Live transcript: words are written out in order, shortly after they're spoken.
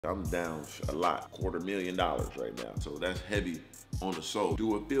I'm down a lot, $250,000 right now. So that's heavy on the soul.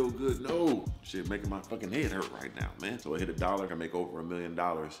 Do it feel good? No. Shit making my fucking head hurt right now, man. So I hit $1, I can make over $1 million.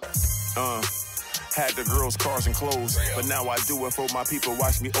 Had the girls, cars, and clothes, but now I do it for my people.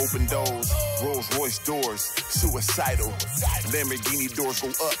 Watch me open doors, Rolls Royce doors, suicidal. Lamborghini doors go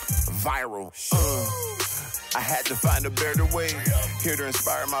up, viral. I had to find a better way, here to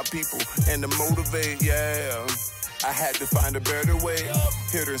inspire my people and to motivate, yeah. I had to find a better way,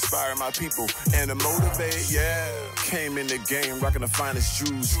 here to inspire my people and to motivate, yeah. Came in the game, rocking the finest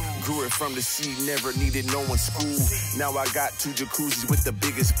jewels. Grew it from the seed, never needed no one's school. Now I got 2 jacuzzis with the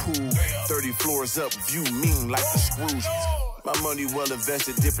biggest pool. 30 floors up, view mean like the Scrooge. My money well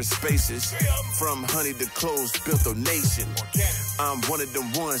invested, different spaces. From honey to clothes, built a nation. I'm one of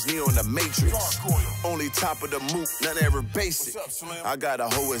them ones, Neo in the Matrix. Only top of the moot, none ever basic. I got a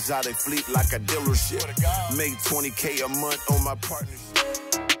whole exotic fleet like a dealership. Make 20K a month on my partnership.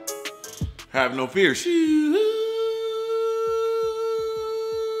 Have no fear.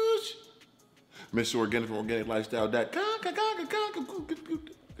 Mr. Organik from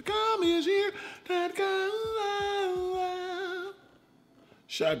OrganicLifestyle.com is here.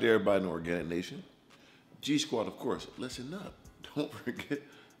 Shout out to everybody in the Organic Nation. G Squad, of course. Listen up. Don't forget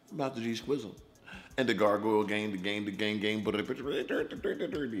about the G Squizzle. And the Gargoyle gang, the gang.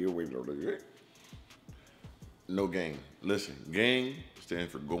 No gang. Listen, gang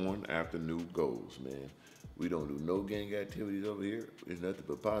stands for going after new goals, man. We don't do no gang activities over here. There's nothing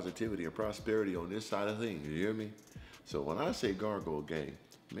but positivity and prosperity on this side of things, you hear me? So when I say Gargoyle gang,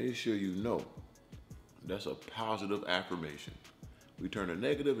 make sure you know that's a positive affirmation. We turn a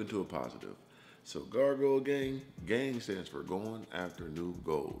negative into a positive. So Gargoyle gang, gang stands for going after new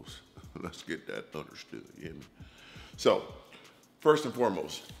goals. Let's get that understood, you hear me? So, first and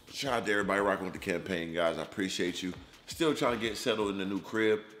foremost, shout out to everybody rocking with the campaign, guys. I appreciate you. Still trying to get settled in the new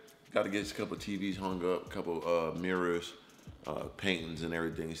crib. Got to get a couple TVs hung up, a couple mirrors, paintings and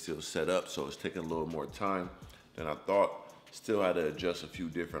everything still set up. So it's taking a little more time than I thought. Still had to adjust a few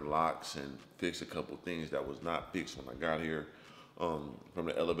different locks and fix a couple things that was not fixed when I got here. From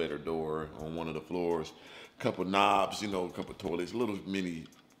the elevator door on one of the floors, a couple knobs, you know, a couple toilets, little mini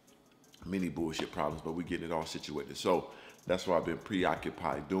bullshit problems, but we getting it all situated. So that's what I've been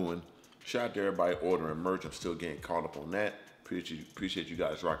preoccupied doing. Shout out to everybody ordering merch. I'm still getting caught up on that. Appreciate you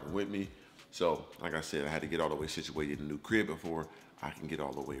guys rocking with me. So, like I said, I had to get all the way situated in the new crib before I can get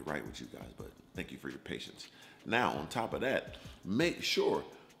all the way right with you guys. But thank you for your patience. Now, on top of that, make sure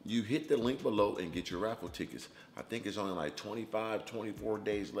you hit the link below and get your raffle tickets. I think it's only like 25, 24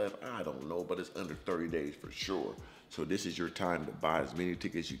 days left. I don't know, but it's under 30 days for sure. So this is your time to buy as many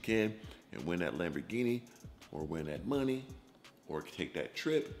tickets as you can and win that Lamborghini or win that money or take that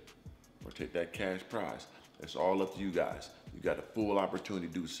trip or take that cash prize. It's all up to you guys. You got a full opportunity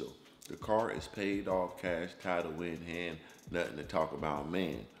to do so. The car is paid off, cash, title in hand, nothing to talk about,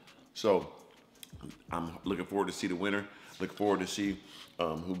 man. So I'm looking forward to see the winner. Look forward to see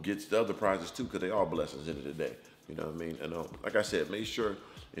who gets the other prizes too, because they all blessings at the end of the day. You know what I mean? And like I said, make sure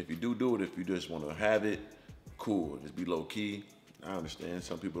if you do it, if you just want to have it, cool. Just be low key. I understand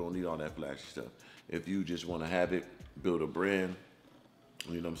some people don't need all that flashy stuff. If you just want to have it, build a brand,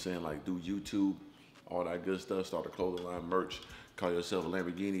 you know what I'm saying? Like do YouTube, all that good stuff, start a clothing line, merch, call yourself a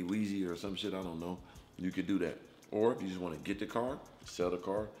Lamborghini Wheezy or some shit, I don't know. You could do that. Or if you just want to get the car, sell the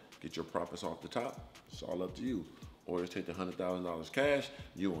car, get your profits off the top, it's all up to you. Or just take the $100,000 cash,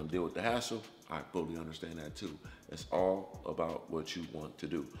 you want to deal with the hassle, I fully understand that too. It's all about what you want to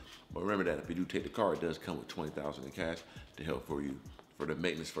do. But remember that if you do take the car, it does come with $20,000 in cash to help for you, for the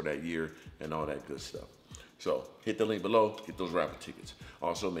maintenance for that year and all that good stuff. So hit the link below, get those raffle tickets.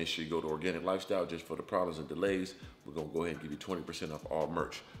 Also make sure you go to Organic Lifestyle just for the problems and delays. We're gonna go ahead and give you 20% off all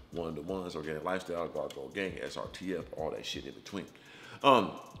merch. One-to-ones, Organic Lifestyle, Gargoyle Gang, S.R.T.F, all that shit in between.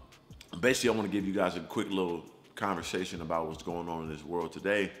 Basically I wanna give you guys a quick little conversation about what's going on in this world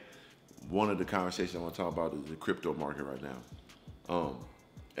today. One of the conversations I want to talk about is the crypto market right now.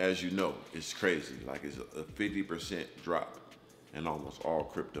 As you know, it's crazy. Like it's a 50% drop in almost all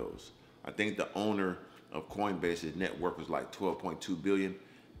cryptos. I think the owner of Coinbase's net worth was like 12.2 billion.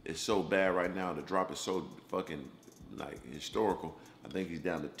 It's so bad right now. The drop is so fucking like historical. I think he's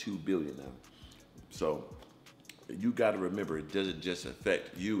down to 2 billion now. So you got to remember, it doesn't just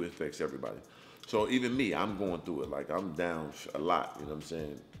affect you, it affects everybody. So even me, I'm going through it. Like I'm down a lot, you know what I'm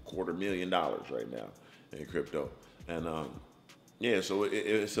saying? $250,000 right now in crypto. And yeah, so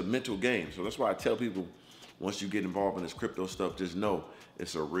it's a mental game. So that's why I tell people, once you get involved in this crypto stuff, just know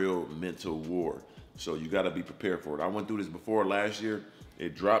it's a real mental war. So you gotta be prepared for it. I went through this before last year.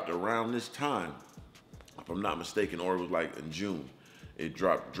 It dropped around this time, if I'm not mistaken, or it was like in June. it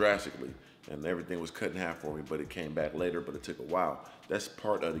dropped drastically, and everything was cut in half for me, but it came back later, but it took a while. That's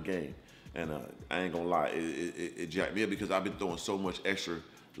part of the game. And I ain't gonna lie, it jacked me up because I've been throwing so much extra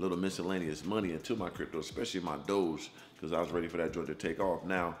little miscellaneous money into my crypto, especially my Doge, because I was ready for that joint to take off.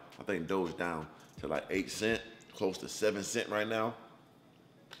 Now, I think Doge down to like 8 cents, close to 7 cents right now.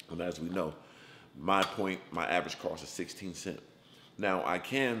 And as we know, my average cost is 16 cents. Now, I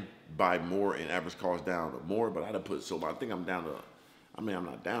can buy more and average cost down or more, but I done put I think I'm down to, I'm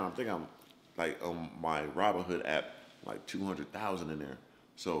not down, I think I'm like on my Robinhood app, like 200,000 in there.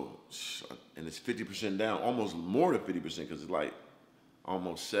 So, and it's 50% down, almost more than 50% because it's like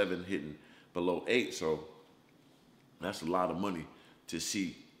almost 7 hitting below 8. So that's a lot of money to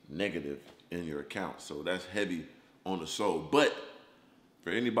see negative in your account. So that's heavy on the soul. But for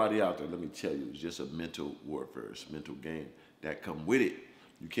anybody out there, let me tell you, it's just a mental warfare. It's a mental game that come with it.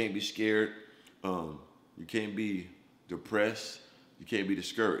 You can't be scared. You can't be depressed. You can't be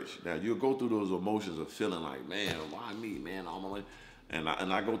discouraged. Now, you'll go through those emotions of feeling like, man, why me, man? All my money. And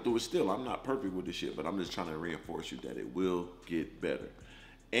I go through it still. I'm not perfect with this shit, but I'm just trying to reinforce you that it will get better.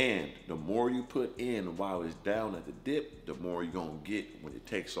 And the more you put in while it's down at the dip, the more you're going to get when it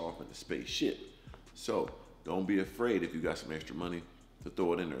takes off in the spaceship. So don't be afraid if you got some extra money to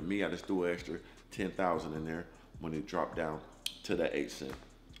throw it in there. Me, I just threw an extra 10,000 in there when it dropped down to that 8 cent.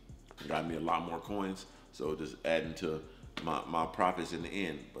 Got me a lot more coins, so just adding to my profits in the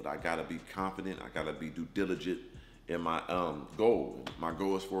end. But I gotta be confident. I gotta be due diligent in my goal. My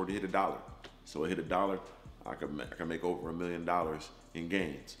goal is for it to hit $1. So it hit $1, I can make over $1 million in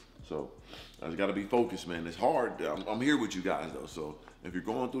gains. So I just gotta be focused, man. It's hard. I'm here with you guys though. So if you're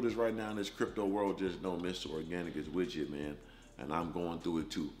going through this right now in this crypto world, just know Mr. Organik is with you, man. And I'm going through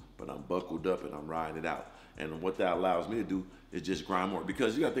it too. But I'm buckled up and I'm riding it out. And what that allows me to do is just grind more.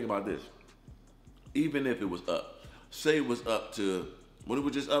 Because you gotta think about this. Even if it was up, say it was up to, when it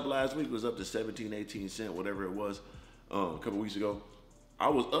was just up last week, it was up to 17, 18 cents, whatever it was, a couple weeks ago. I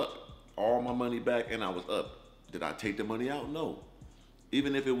was up, all my money back, and I was up. Did I take the money out? No.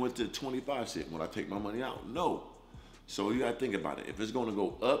 Even if it went to 25 cents, would I take my money out? No. So you gotta think about it. If it's gonna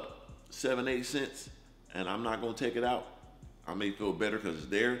go up 7, 8 cents, and I'm not gonna take it out, I may feel better because it's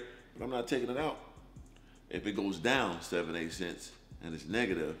there, but I'm not taking it out. If it goes down 7, 8 cents and it's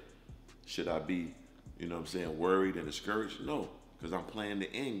negative, should I be, you know what I'm saying, worried and discouraged? No, because I'm playing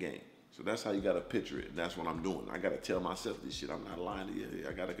the end game. So that's how you got to picture it. And that's what I'm doing. I got to tell myself this shit. I'm not lying to you.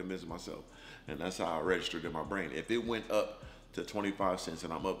 I got to convince myself. And that's how I registered in my brain. If it went up to 25 cents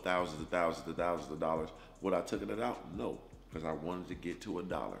and I'm up thousands and thousands and thousands of dollars, would I took it out? No, because I wanted to get to $1. You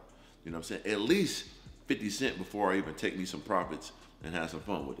know what I'm saying? At least 50 cents before I even take me some profits and have some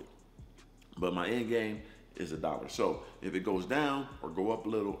fun with it. But my end game is $1. So if it goes down or go up a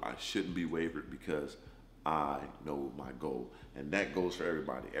little, I shouldn't be wavered because I know my goal. And that goes for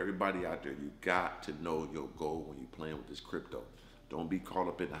everybody. Everybody out there, you got to know your goal when you're playing with this crypto. Don't be caught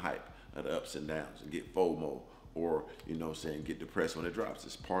up in the hype of the ups and downs and get FOMO or, you know what I'm saying, get depressed when it drops.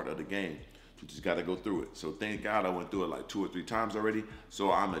 It's part of the game. You just got to go through it. So thank God I went through it like 2 or 3 times already.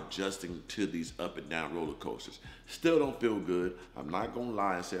 So I'm adjusting to these up and down roller coasters. Still don't feel good. I'm not going to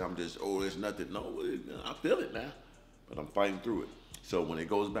lie and say I'm just, oh, there's nothing. No, I feel it now. But I'm fighting through it. So when it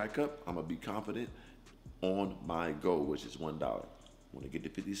goes back up, I'm going to be confident on my goal, which is $1. When I get to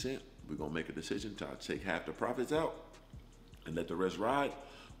 50 cents, we're going to make a decision to take half the profits out and let the rest ride.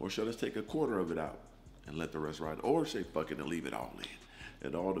 Or should I take a quarter of it out and let the rest ride? Or say fuck it and leave it all in.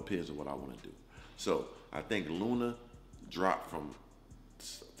 It all depends on what I want to do. So I think Luna dropped from, I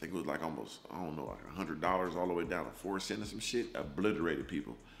think it was like almost, I don't know, like $100 all the way down to 4 cents or some shit. Obliterated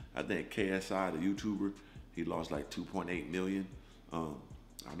people. I think KSI, the YouTuber, he lost like 2.8 million. I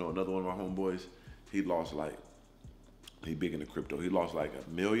know another one of my homeboys, he lost like, he big into crypto. He lost like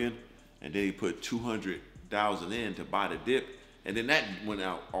 $1 million, and then he put 200,000 in to buy the dip, and then that went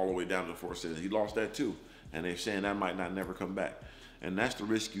out all the way down to 4 cents. He lost that too, and they're saying that might not never come back. And that's the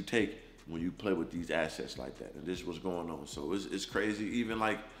risk you take when you play with these assets like that. And this is what's going on. So it's crazy. Even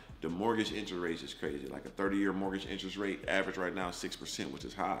like the mortgage interest rate is crazy. Like a 30-year mortgage interest rate average right now is 6%, which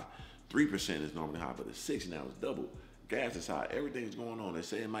is high. 3% is normally high, but it's 6 now. It's double. Gas is high. Everything's going on. They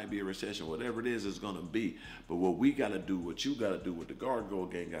say it might be a recession. Whatever it is, it's going to be. But what we got to do, what you got to do, what the Gargoyle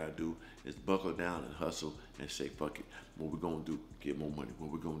gang got to do is buckle down and hustle and say, fuck it. What we're going to do, get more money.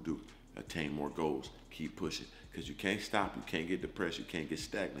 What we're going to do, attain more goals. Keep pushing. Because you can't stop. You can't get depressed. You can't get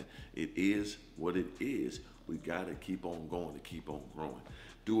stagnant. It is what it is. We got to keep on going to keep on growing.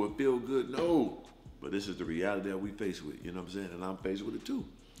 Do it feel good? No. But this is the reality that we face with. You know what I'm saying? And I'm faced with it too.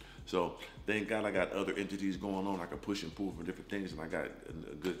 So thank God I got other entities going on. I can push and pull from different things, and I got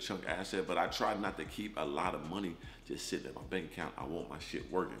a good chunk of asset. But I try not to keep a lot of money just sitting in my bank account. I want my shit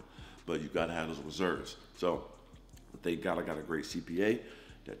working, but you gotta have those reserves. So thank God I got a great CPA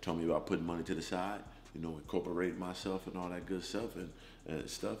that told me about putting money to the side, you know, incorporating myself and all that good stuff and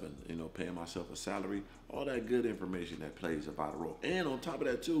stuff, and you know, paying myself a salary, all that good information that plays a vital role. And on top of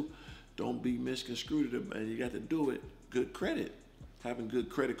that too, don't be misconstrued, and you got to do it. Good credit, having good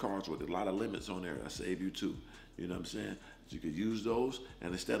credit cards with a lot of limits on there, that save you too. You know what I'm saying? You could use those,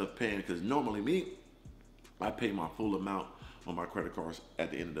 and instead of paying, because normally me, I pay my full amount on my credit cards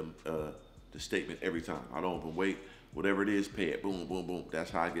at the end of the statement every time. I don't even wait. Whatever it is, pay it. Boom, boom, boom. That's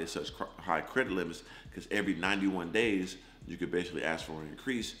how I get such high credit limits, because every 91 days, you could basically ask for an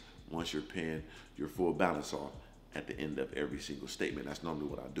increase once you're paying your full balance off at the end of every single statement. That's normally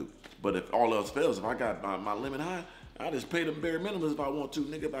what I do. But if all else fails, if I got my limit high, I just pay the bare minimum if I want to.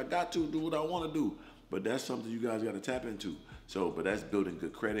 Nigga, if I got to, do what I want to do. But that's something you guys got to tap into. So, but that's building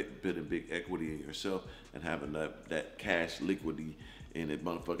good credit, building big equity in yourself, and having that cash liquidity in that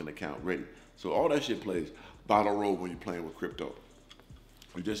motherfucking account ready. So all that shit plays vital role when you're playing with crypto.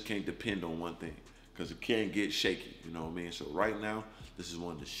 You just can't depend on one thing, because it can get shaky, you know what I mean? So right now, this is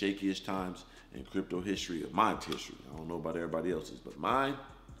one of the shakiest times in crypto history, of my history. I don't know about everybody else's, but mine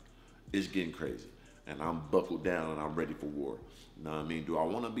is getting crazy. And I'm buckled down and I'm ready for war. You know what I mean? Do I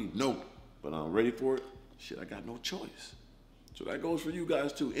want to be? No. But I'm ready for it. Shit, I got no choice. So that goes for you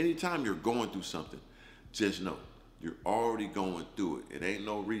guys too. Anytime you're going through something, just know you're already going through it. It ain't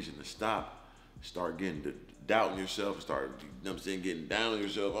no reason to stop. Start getting doubting yourself. Start, you know what I'm saying, getting down on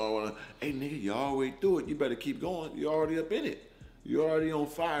yourself. Oh, hey nigga, you already through it. You better keep going. You're already up in it. You're already on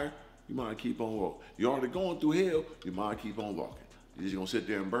fire. You might keep on walking. You're already going through hell. You might keep on walking. You're just gonna sit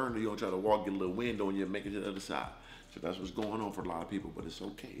there and burn, or you're gonna try to walk, get a little wind on you, and make it to the other side. So that's what's going on for a lot of people, but it's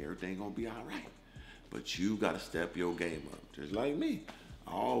okay. Everything gonna be all right. But you gotta step your game up. Just like me.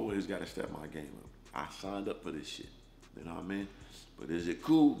 I always gotta step my game up. I signed up for this shit. You know what I mean? But is it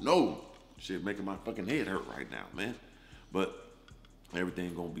cool? No. Shit making my fucking head hurt right now, man. But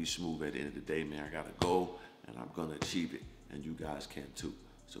everything gonna be smooth at the end of the day, man. I got a goal, and I'm gonna achieve it. And you guys can too.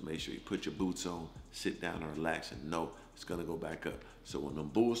 So make sure you put your boots on, sit down and relax, and know it's gonna go back up. So when the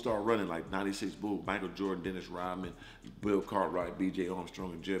Bulls start running, like 96 Bulls, Michael Jordan, Dennis Rodman, Bill Cartwright, B.J.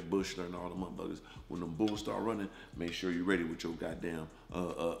 Armstrong, and Jeff Bushler, and all the motherfuckers, when the Bulls start running, make sure you're ready with your goddamn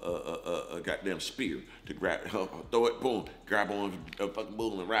goddamn spear to grab, throw it, boom, grab on a fucking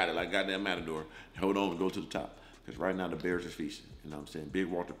bull and ride it like goddamn Matador, hold on and go to the top. Because right now the Bears are feasting. You know what I'm saying? Big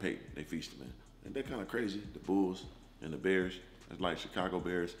Walter Payton, they feasting, man. And they're kind of crazy, the Bulls and the Bears. It's like Chicago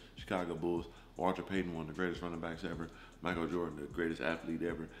Bears, Chicago Bulls. Walter Payton, one of the greatest running backs ever. Michael Jordan, the greatest athlete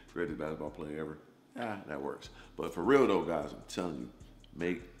ever, greatest basketball player ever. Ah, that works. But for real though, guys, I'm telling you,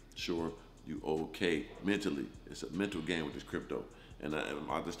 make sure you okay mentally. It's a mental game with this crypto. And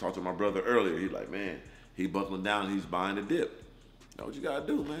I just talked to my brother earlier. He's like, man, he buckling down and he's buying the dip. That's what you gotta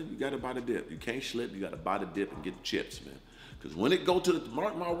do, man. You gotta buy the dip. You can't slip. You gotta buy the dip and get the chips, man. Because when it go to the,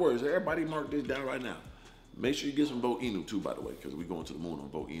 mark my words, everybody mark this down right now. Make sure you get some OoTO too, by the way, because we're going to the moon on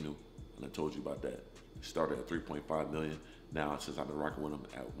OoTO, and I told you about that. It started at 3.5 million. Now, since I've been rocking with them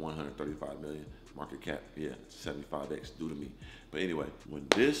at 135 million market cap, yeah, 75x due to me. But anyway, when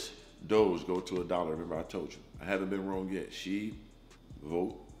this Doge go to $1, remember I told you, I haven't been wrong yet. She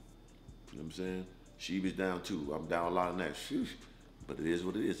vote, you know what I'm saying? Sheeb is down too. I'm down a lot on that. Sheesh. But it is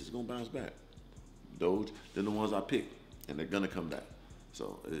what it is. It's gonna bounce back. Doge, they're the ones I picked, and they're gonna come back.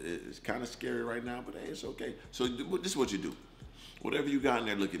 So it's kind of scary right now, but hey, it's okay. So this is what you do. Whatever you got in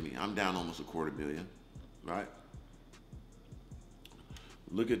there, look at me. I'm down almost $250 million, right?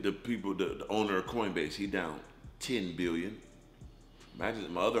 Look at the people, the owner of Coinbase, he down 10 billion.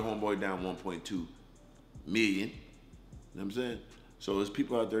 Imagine my other homeboy down 1.2 million. You know what I'm saying? So there's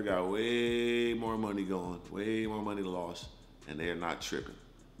people out there got way more money going, way more money lost, and they're not tripping.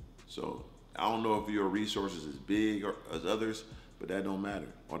 So I don't know if your resources is big or as others, but that don't matter.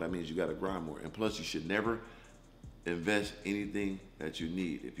 All that means you got to grind more. And plus, you should never invest anything that you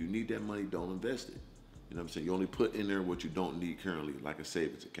need. If you need that money, don't invest it. You know what I'm saying? You only put in there what you don't need currently, like a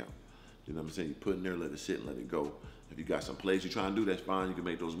savings account. You know what I'm saying? You put in there, let it sit and let it go. If you got some plays you're trying to do, that's fine. You can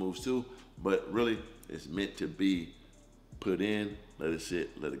make those moves too. But really, it's meant to be put in, let it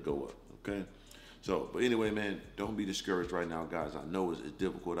sit, let it go up, okay? So, but anyway, man, don't be discouraged right now, guys. I know it's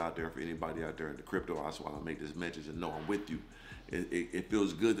difficult out there for anybody out there in the crypto. That's why I make this message and know I'm with you. It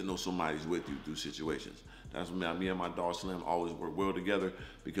feels good to know somebody's with you through situations. That's why me and my dog Slim always work well together,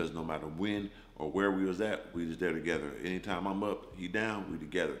 because no matter when or where we was at, we just there together. Anytime I'm up, he down, we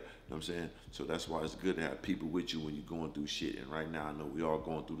together. You know what I'm saying? So that's why it's good to have people with you when you're going through shit. And right now, I know we all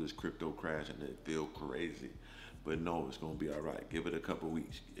going through this crypto crash and it feel crazy. But no, it's going to be all right. Give it a couple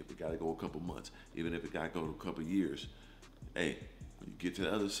weeks. If it got to go a couple months, even if it got to go a couple years, hey, when you get to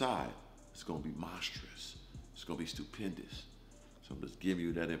the other side, it's going to be monstrous. It's going to be stupendous. So I'm just giving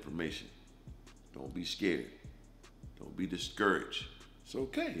you that information. Don't be scared. Don't be discouraged. It's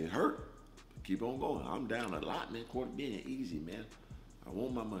okay. It hurt. But keep on going. I'm down a lot, man. $250 million, easy, man. I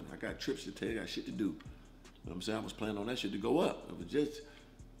want my money. I got trips to take. I got shit to do. You know what I'm saying? I was planning on that shit to go up. It was just,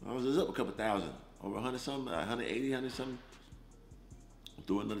 I was just up a couple thousand. Over 100 something, 180, 100 something.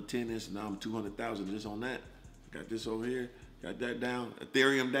 Threw another 10 in, so now I'm 200,000 just on that. Got this over here, got that down.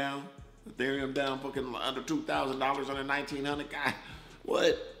 Ethereum down, fucking under $2,000, under 1,900. God,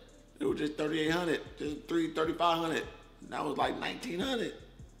 what? It was just 3,800, just 3,500. Now it's like 1,900.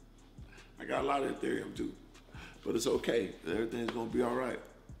 I got a lot of Ethereum too, but it's okay. Everything's gonna be all right.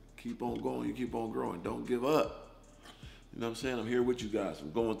 Keep on going, you keep on growing. Don't give up. You know what I'm saying? I'm here with you guys.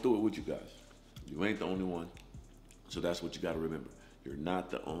 I'm going through it with you guys. You ain't the only one. So that's what you got to remember. You're not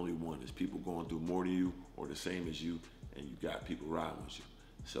the only one. There's people going through more than you or the same as you, and you got people riding with you.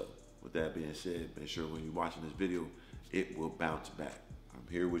 So with that being said, make sure when you're watching this video, it will bounce back. I'm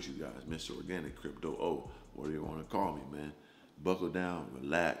here with you guys, Mr. Organik, Crypto O, whatever you want to call me, man. Buckle down,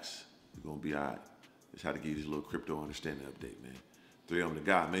 relax. You're going to be all right. Just how to give you this little crypto understanding update, man. 3 I'm the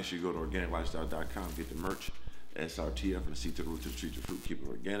guy. Make sure you go to OrganicLifestyle.com, get the merch, S.R.T.F, and the seed to the root to the tree to fruit, keep it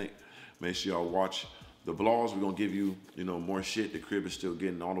organic. Make sure y'all watch the vlogs. We're going to give you, more shit. The crib is still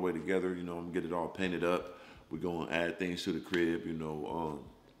getting all the way together. I'm going to get it all painted up. We're going to add things to the crib,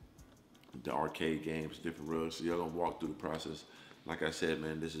 the arcade games, different rugs. So y'all going to walk through the process. Like I said,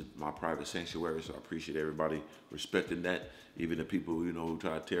 man, this is my private sanctuary, so I appreciate everybody respecting that. Even the people, who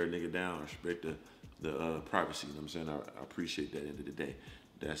try to tear a nigga down, respect the privacy. You know what I'm saying? I appreciate that at the end of the day.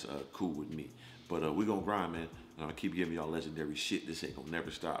 That's cool with me. But we're going to grind, man. I keep giving y'all legendary shit. This ain't going to never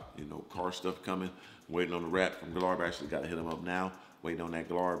stop. Car stuff coming. Waiting on the rap from Glarb. Actually got to hit him up now. Waiting on that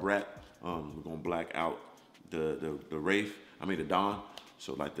Glarb rap. We're going to black out the Wraith. The Dawn.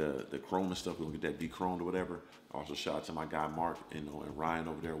 So like the chrome and stuff, we're going to get that de-chromed or whatever. Also shout out to my guy Mark and Ryan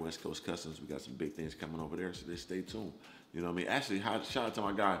over there at West Coast Customs. We got some big things coming over there, so just stay tuned. You know what I mean? Actually, shout out to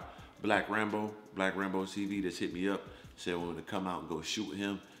my guy Black Rambo TV that's hit me up. Said we want to come out and go shoot with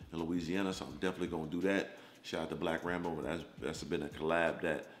him in Louisiana, so I'm definitely going to do that. Shout out to Black Rambo. That's been a collab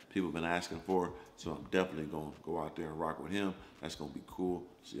that people have been asking for, so I'm definitely going to go out there and rock with him. That's going to be cool,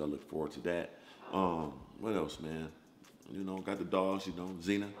 so y'all look forward to that. What else, man? Got the dogs,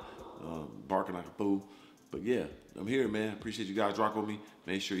 Xena, barking like a fool. But yeah, I'm here, man. Appreciate you guys rocking with me.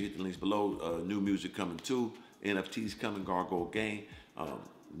 Make sure you hit the links below. New music coming too. NFTs coming, Gargoyle Gang.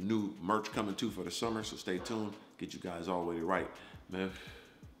 New merch coming too for the summer, so stay tuned. Get you guys all the way right.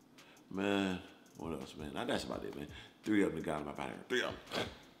 Man, what else, man? Now, that's about it, man. 3 of them got my body. 3 of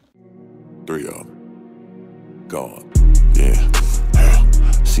them. 3 of them. God, yeah.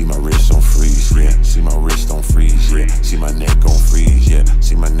 See my wrist on freeze, yeah. See my wrist on freeze, yeah. See my neck on freeze, yeah.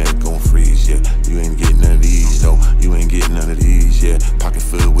 See my neck on freeze, yeah. You ain't getting none of these, though. You ain't getting none of these, yeah. Pocket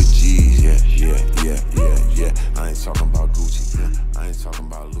filled with G's, yeah. I ain't talking about Gucci, yeah. I ain't talking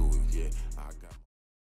about Louis, yeah.